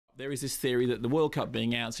There is this theory that the World Cup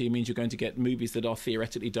being out so it means you're going to get movies that are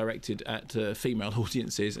theoretically directed at female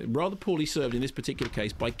audiences, rather poorly served in this particular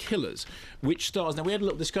case by Killers, which stars... Now, we had a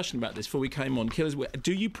little discussion about this before we came on. Killers,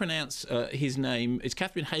 do you pronounce his name... It's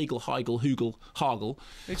Catherine Hagel.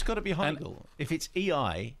 It's got to be Heigl. If it's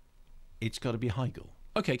E-I, it's got to be Heigl.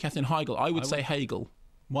 OK, Catherine Heigl. I would say Hagel.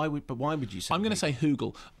 Why would you say I'm going to say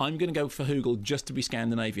Hugel. I'm going to go for Hugel just to be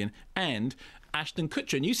Scandinavian. And Ashton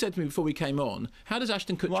Kutcher. And you said to me before we came on, how does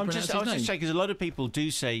Ashton Kutcher pronounce his name? I was just saying, because a lot of people do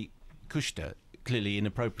say Kushter, clearly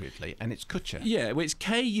inappropriately, and it's Kutcher. Yeah, well, it's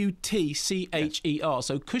Kutcher.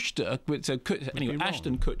 So Kushter. Anyway,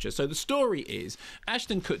 Ashton Kutcher. So the story is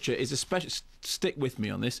Ashton Kutcher is a special... Stick with me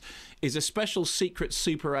on this. Is a special secret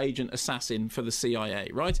super agent assassin for the CIA,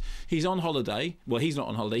 right? He's on holiday. Well, he's not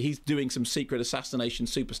on holiday. He's doing some secret assassination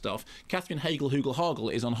super stuff. Catherine Hagel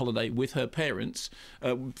is on holiday with her parents.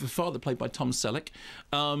 The father, played by Tom Selleck.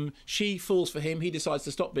 She falls for him. He decides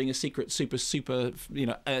to stop being a secret super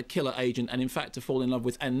killer agent, and in fact to fall in love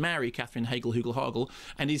with and marry Catherine Hagel.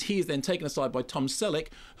 And he is then taken aside by Tom Selleck,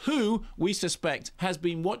 who we suspect has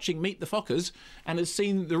been watching Meet the Fockers and has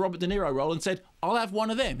seen the Robert De Niro role and said, I'll have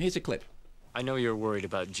one of them. Here's a clip. I know you're worried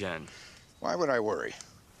about Jen. Why would I worry?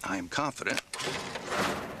 I am confident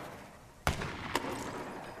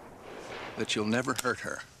that you'll never hurt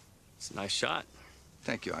her. It's a nice shot.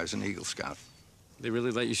 Thank you. I was an Eagle Scout. They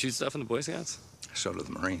really let you shoot stuff in the Boy Scouts? So do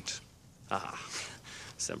the Marines. Ah,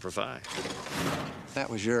 Semper Fi. That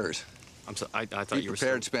was yours. I thought you were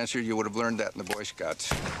prepared, Spencer. You would have learned that in the Boy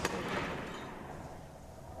Scouts.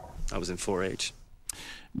 I was in 4-H.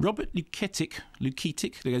 Robert Luketic,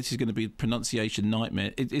 this is going to be a pronunciation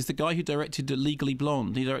nightmare, is the guy who directed Legally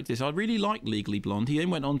Blonde. He directed this. I really liked Legally Blonde. He then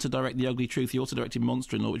went on to direct The Ugly Truth. He also directed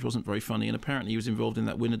Monster-in-Law, which wasn't very funny, and apparently he was involved in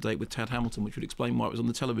that Winner Date with Tad Hamilton, which would explain why it was on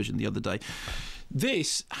the television the other day.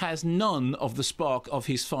 This has none of the spark of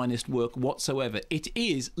his finest work whatsoever. It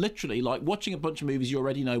is literally like watching a bunch of movies you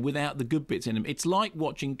already know without the good bits in them. It's like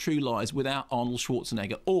watching True Lies without Arnold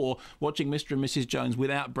Schwarzenegger, or watching Mr. and Mrs. Jones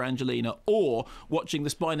without Brangelina, or watching The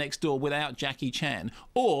Spy Next Door without Jackie Chan,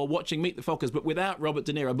 or watching Meet the Fockers but without Robert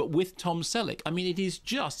De Niro but with Tom Selleck. I mean, it is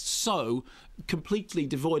just so completely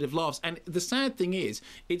devoid of laughs. And the sad thing is,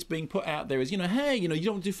 it's being put out there as, hey, you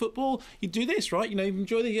don't do football, you do this, right? You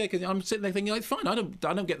enjoy the... Yeah, because I'm sitting there thinking, like, fine, I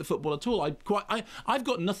don't get the football at all. I've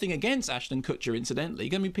got nothing against Ashton Kutcher,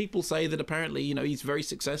 incidentally. I mean, people say that apparently, he's very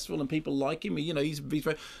successful and people like him. He's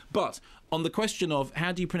very... But on the question of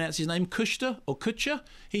how do you pronounce his name, Kushter or Kutcher,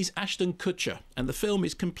 he's Ashton Kutcher, and the film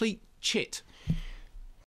is complete chit.